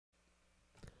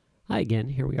Hi again,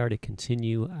 here we are to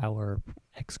continue our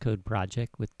Xcode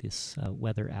project with this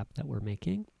weather app that we're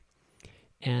making.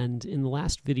 And in the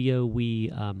last video,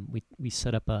 we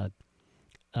set up a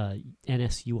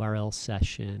NSURL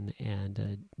session and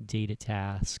a data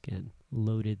task and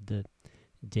loaded the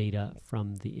data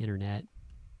from the internet.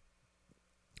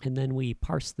 And then we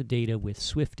parsed the data with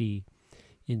Swifty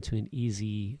into an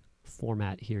easy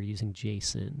format here using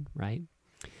JSON, right?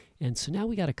 And so now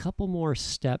we got a couple more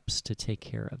steps to take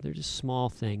care of. They're just small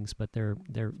things, but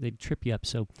they trip you up.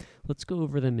 So let's go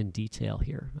over them in detail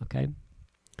here, okay?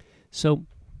 So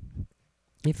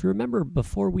if you remember,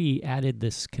 before we added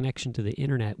this connection to the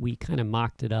internet, we kind of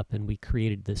mocked it up and we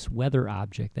created this weather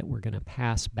object that we're going to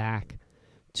pass back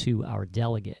to our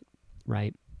delegate,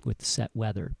 right, with set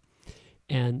weather.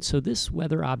 And so this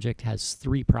weather object has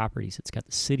three properties. It's got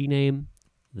the city name,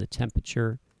 the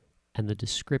temperature, and the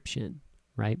description.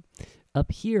 Right?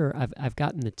 Up here, I've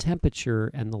gotten the temperature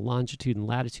and the longitude and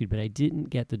latitude, but I didn't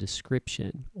get the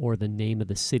description or the name of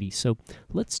the city. So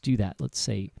let's do that. Let's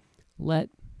say let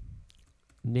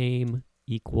name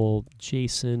equal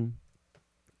JSON.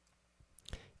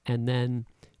 And then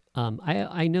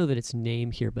I know that it's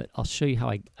name here, but I'll show you how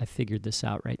I figured this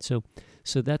out, right? So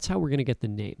that's how we're going to get the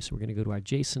name. So we're going to go to our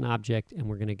JSON object, and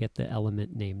we're going to get the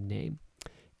element name.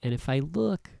 And if I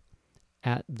look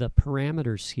at the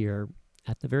parameters here,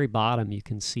 at the very bottom, you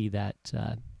can see that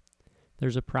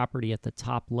there's a property at the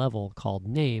top level called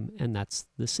name, and that's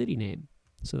the city name.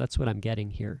 So that's what I'm getting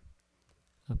here.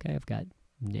 Okay, I've got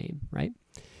name, right?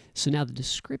 So now the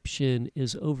description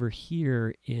is over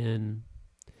here in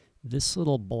this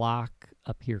little block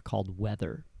up here called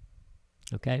weather.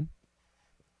 Okay?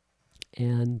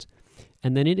 And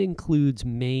then it includes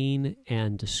main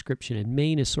and description. And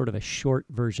main is sort of a short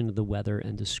version of the weather,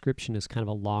 and description is kind of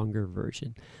a longer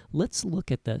version. Let's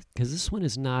look at that, because this one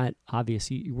is not obvious.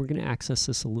 We're going to access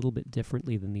this a little bit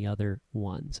differently than the other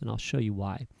ones, and I'll show you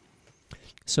why.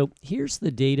 So here's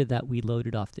the data that we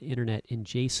loaded off the internet in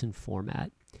JSON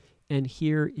format, and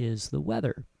here is the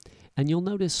weather. And you'll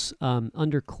notice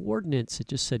under coordinates, it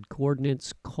just said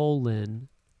coordinates colon.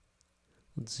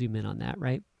 Let's zoom in on that,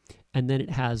 right? And then it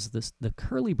has the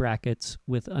curly brackets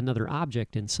with another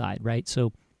object inside, right?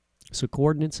 So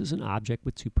coordinates is an object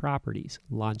with two properties,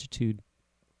 longitude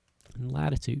and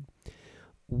latitude.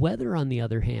 Weather, on the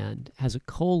other hand, has a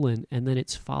colon, and then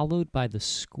it's followed by the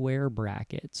square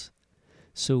brackets.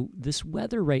 So this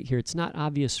weather right here, it's not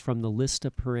obvious from the list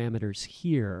of parameters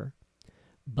here,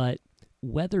 but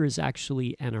weather is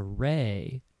actually an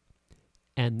array,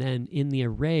 and then in the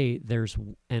array, there's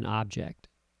an object.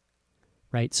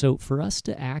 Right, so for us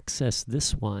to access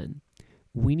this one,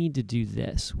 we need to do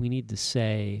this. We need to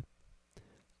say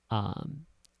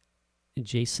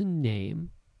JSON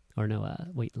name, or no,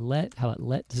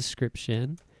 let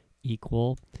description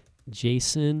equal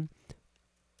JSON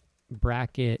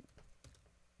bracket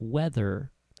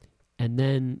weather, and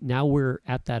then now we're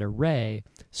at that array.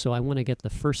 So I want to get the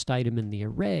first item in the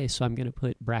array, so I'm going to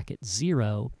put bracket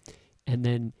 0, and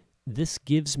then this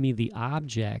gives me the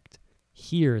object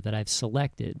here that I've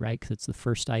selected, right? Because it's the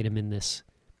first item in this,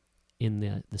 in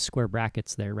the square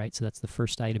brackets there, right? So that's the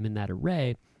first item in that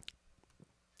array.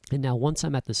 And now once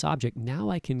I'm at this object, now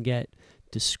I can get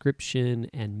description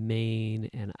and main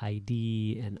and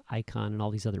ID and icon and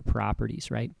all these other properties,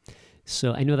 right?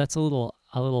 So I know that's a little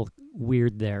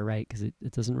weird there, right? Because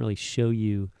it doesn't really show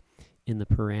you in the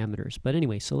parameters. But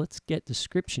anyway, so let's get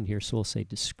description here. So we'll say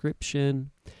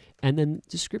description. And then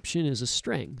description is a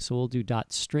string. So we'll do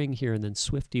 .string here, and then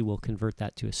Swifty will convert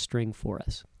that to a string for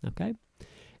us. Okay?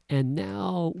 And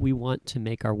now we want to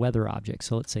make our weather object.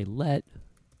 So let's say let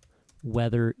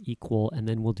weather equal, and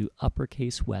then we'll do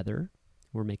uppercase weather.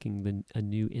 We're making a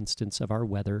new instance of our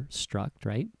weather struct,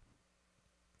 right?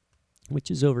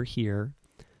 Which is over here.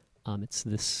 It's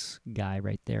this guy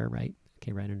right there, right?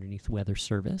 Okay, right underneath weather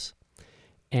service.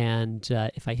 And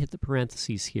if I hit the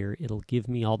parentheses here, it'll give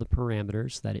me all the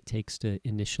parameters that it takes to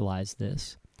initialize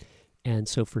this. And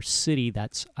so for city,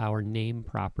 that's our name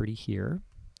property here.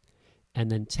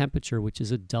 And then temperature, which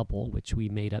is a double, which we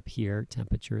made up here.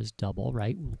 Temperature is double,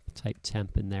 right? We'll type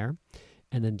temp in there.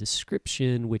 And then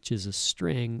description, which is a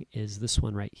string, is this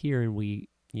one right here. And we,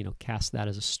 cast that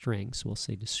as a string. So we'll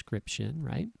say description,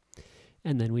 right?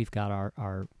 And then we've got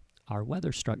our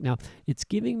weather struct. Now, it's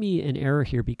giving me an error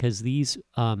here because these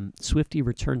Swifty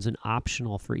returns an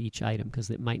optional for each item because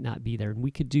it might not be there. And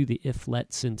we could do the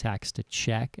if-let syntax to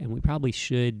check, and we probably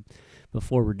should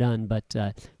before we're done. But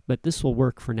this will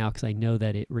work for now because I know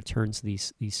that it returns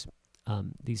these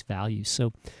values.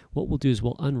 So what we'll do is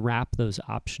we'll unwrap those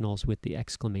optionals with the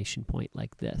exclamation point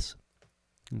like this.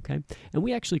 Okay, and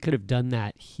we actually could have done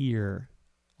that here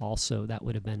also, that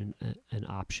would have been an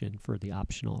option for the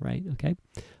optional, right? Okay.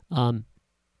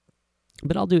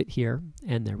 But I'll do it here,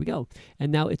 and there we go.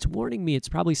 And now it's warning me, it's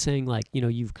probably saying like,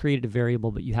 you've created a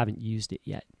variable, but you haven't used it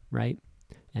yet, right?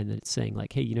 And then it's saying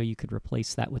like, hey, you could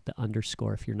replace that with the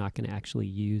underscore if you're not going to actually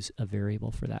use a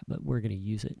variable for that, but we're going to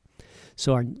use it.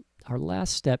 So our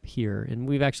last step here, and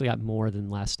we've actually got more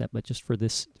than last step, but just for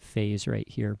this phase right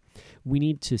here, we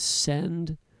need to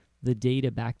send the data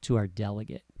back to our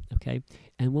delegate, okay?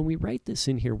 And when we write this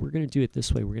in here, we're going to do it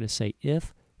this way. We're going to say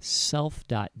if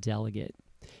self.delegate.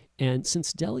 And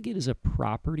since delegate is a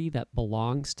property that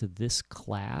belongs to this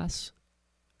class,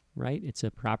 right? It's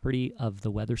a property of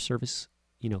the weather service,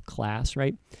 class,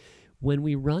 right? When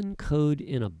we run code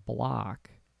in a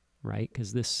block, right?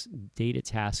 Because this data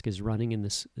task is running in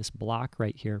this block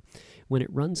right here. When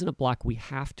it runs in a block, we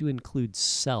have to include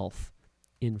self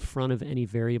in front of any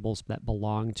variables that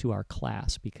belong to our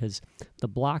class, because the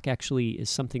block actually is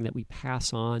something that we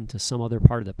pass on to some other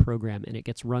part of the program, and it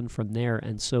gets run from there.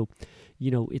 And so,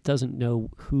 it doesn't know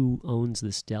who owns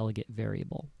this delegate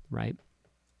variable, right?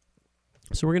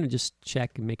 So we're going to just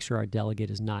check and make sure our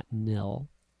delegate is not nil,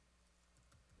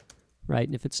 right?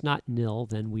 And if it's not nil,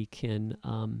 then we can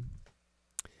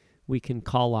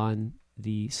call on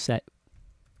the set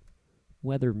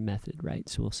weather method, right?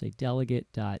 So we'll say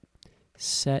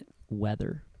delegate.set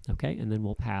weather, okay? And then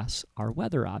we'll pass our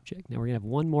weather object. Now we're going to have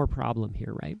one more problem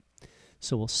here, right?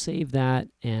 So we'll save that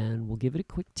and we'll give it a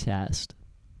quick test.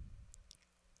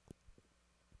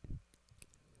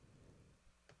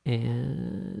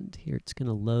 And here it's going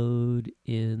to load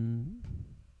in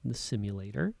the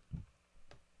simulator.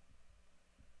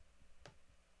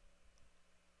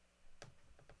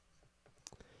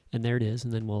 And there it is.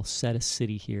 And then we'll set a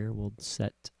city here. We'll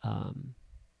set, how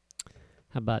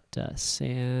about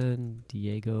San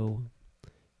Diego?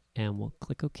 And we'll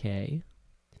click OK.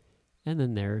 And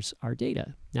then there's our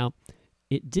data. Now,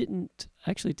 it didn't,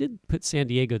 actually it did put San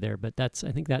Diego there, but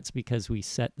I think that's because we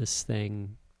set this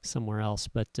thing somewhere else.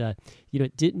 But,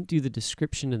 it didn't do the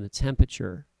description and the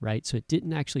temperature, right? So it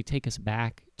didn't actually take us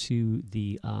back to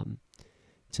the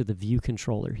view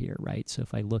controller here, right? So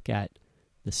if I look at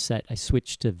the set, I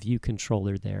switched to view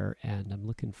controller there, and I'm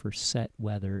looking for set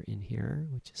weather in here,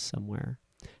 which is somewhere.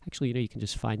 Actually, you can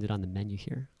just find it on the menu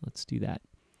here. Let's do that.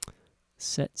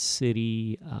 Set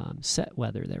city, set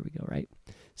weather, there we go, right?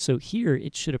 So here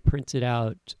it should have printed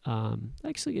out,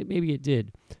 actually maybe it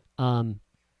did.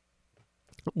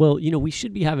 Well, we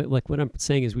should be having, like what I'm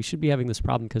saying is we should be having this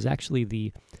problem because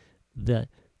actually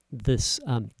this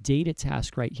data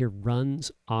task right here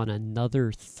runs on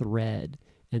another thread.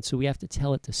 And so we have to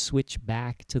tell it to switch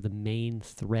back to the main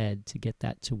thread to get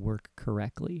that to work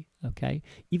correctly, okay?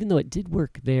 Even though it did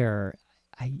work there,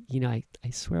 I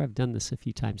swear I've done this a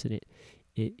few times, and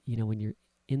when you're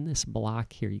in this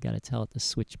block here, you got to tell it to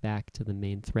switch back to the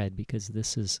main thread because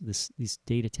these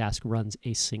data task runs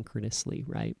asynchronously,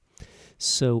 right?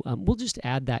 So we'll just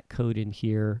add that code in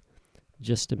here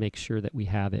just to make sure that we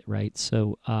have it, right?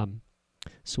 So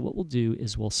so what we'll do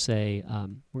is we'll say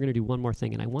we're going to do one more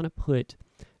thing, and I want to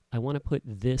put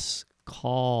this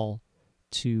call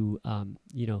to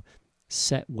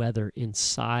set weather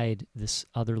inside this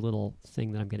other little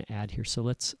thing that I'm going to add here. So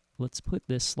let's put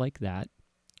this like that.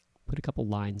 Put a couple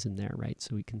lines in there, right?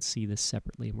 So we can see this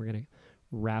separately, and we're going to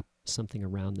wrap something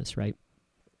around this, right?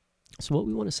 So what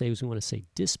we want to say is we want to say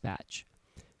dispatch,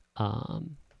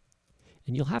 and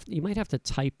you might have to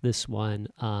type this one,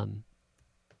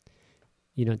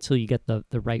 until you get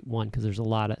the right one, because there's a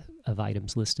lot of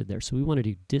items listed there. So we want to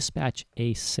do dispatch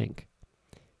async,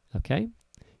 okay?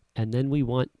 And then we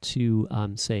want to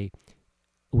say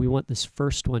we want this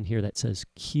first one here that says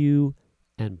queue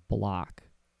and block,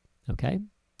 okay?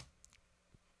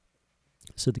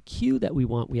 So the queue that we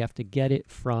want, we have to get it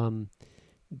from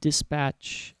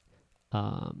dispatch,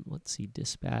 let's see,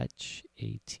 dispatch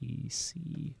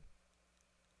ATC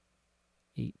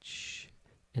H,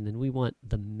 and then we want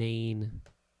the main,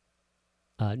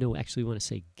 no, actually we want to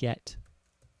say get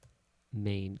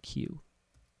main queue,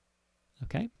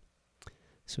 okay?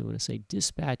 So we want to say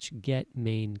dispatch get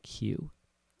main queue.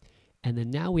 And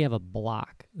then now we have a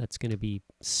block that's going to be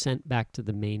sent back to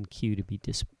the main queue to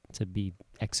be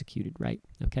executed, right?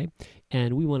 Okay,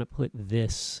 and we want to put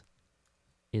this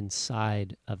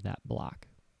inside of that block.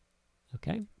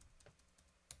 Okay,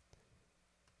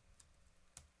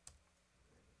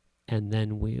 and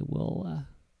then we will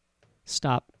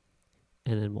stop,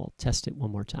 and then we'll test it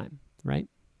one more time, right?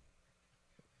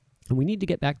 And we need to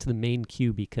get back to the main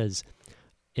queue because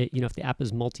if the app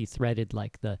is multi-threaded,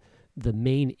 like the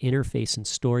main interface and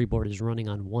storyboard is running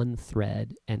on one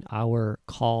thread, and our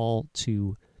call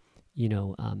to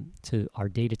to our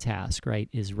data task, right,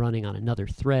 is running on another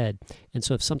thread. And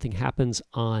so if something happens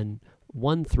on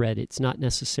one thread, it's not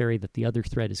necessary that the other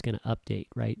thread is going to update,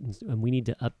 right? And we need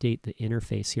to update the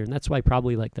interface here. And that's why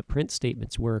probably like the print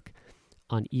statements work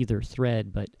on either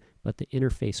thread, but the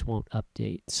interface won't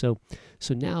update. So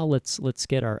now let's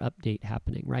get our update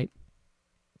happening, right?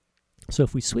 So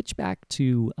if we switch back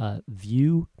to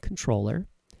View Controller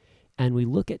and we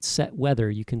look at Set Weather,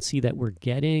 you can see that we're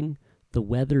getting the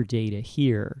weather data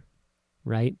here,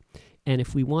 right? And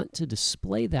if we want to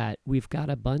display that, we've got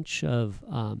a bunch of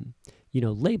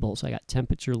labels. I got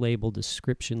temperature label,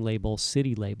 description label,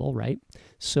 city label, right?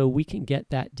 So we can get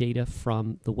that data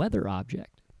from the weather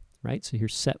object, right? So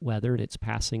here's Set Weather, and it's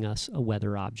passing us a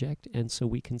weather object. And so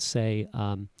we can say,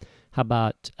 how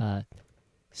about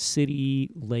city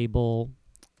label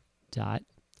dot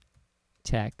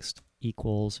text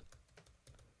equals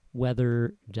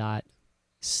weather dot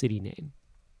city name.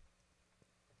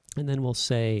 And then we'll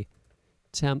say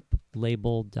temp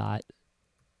label dot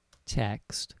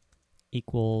text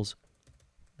equals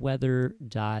weather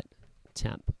dot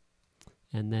temp.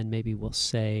 And then maybe we'll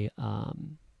say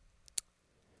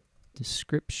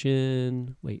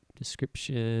description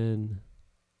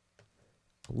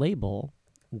label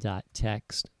dot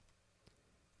text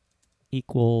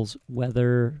equals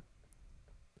weather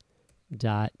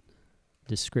dot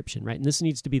description, right? And this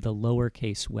needs to be the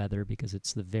lowercase weather because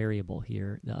it's the variable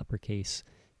here. The uppercase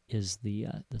is the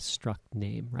struct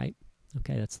name, right?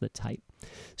 Okay, that's the type.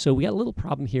 So we got a little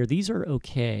problem here. These are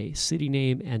okay. City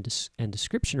name and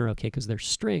description are okay because they're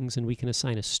strings, and we can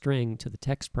assign a string to the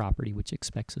text property, which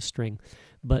expects a string.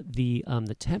 But the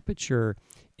temperature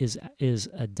is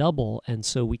a double, and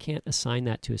so we can't assign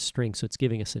that to a string. So it's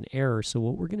giving us an error. So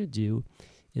what we're going to do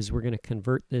is we're going to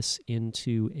convert this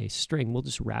into a string. We'll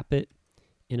just wrap it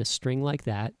in a string like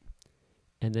that,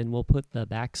 and then we'll put the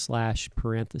backslash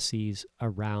parentheses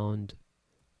around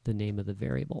the name of the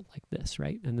variable like this,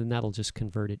 right? And then that'll just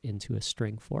convert it into a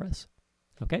string for us.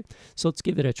 Okay, so let's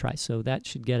give it a try. So that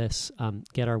should get us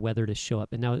get our weather to show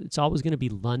up. And now it's always going to be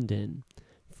London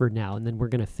for now, and then we're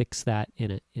going to fix that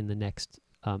in the next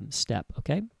step.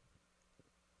 Okay,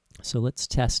 so let's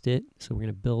test it. So we're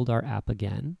going to build our app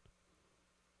again,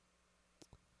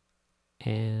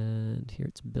 and here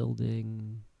it's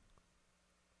building.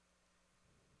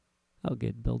 Oh,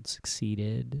 good, build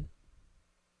succeeded.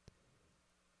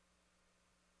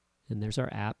 And there's our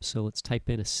app. So let's type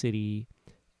in a city,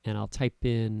 and I'll type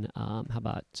in, how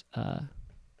about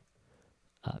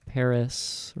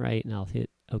Paris, right? And I'll hit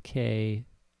OK.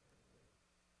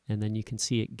 And then you can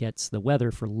see it gets the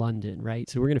weather for London, right?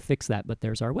 So we're going to fix that, but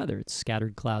there's our weather. It's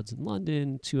scattered clouds in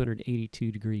London, 282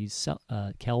 degrees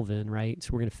Kelvin, right?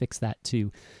 So we're going to fix that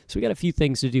too. So we got a few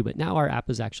things to do, but now our app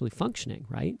is actually functioning,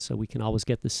 right? So we can always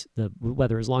get the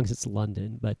weather as long as it's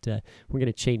London, but we're going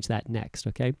to change that next,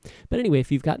 okay? But anyway, if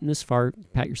you've gotten this far,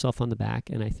 pat yourself on the back,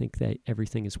 and I think that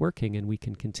everything is working, and we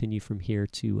can continue from here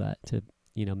to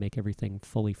make everything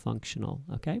fully functional,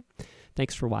 okay?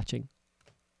 Thanks for watching.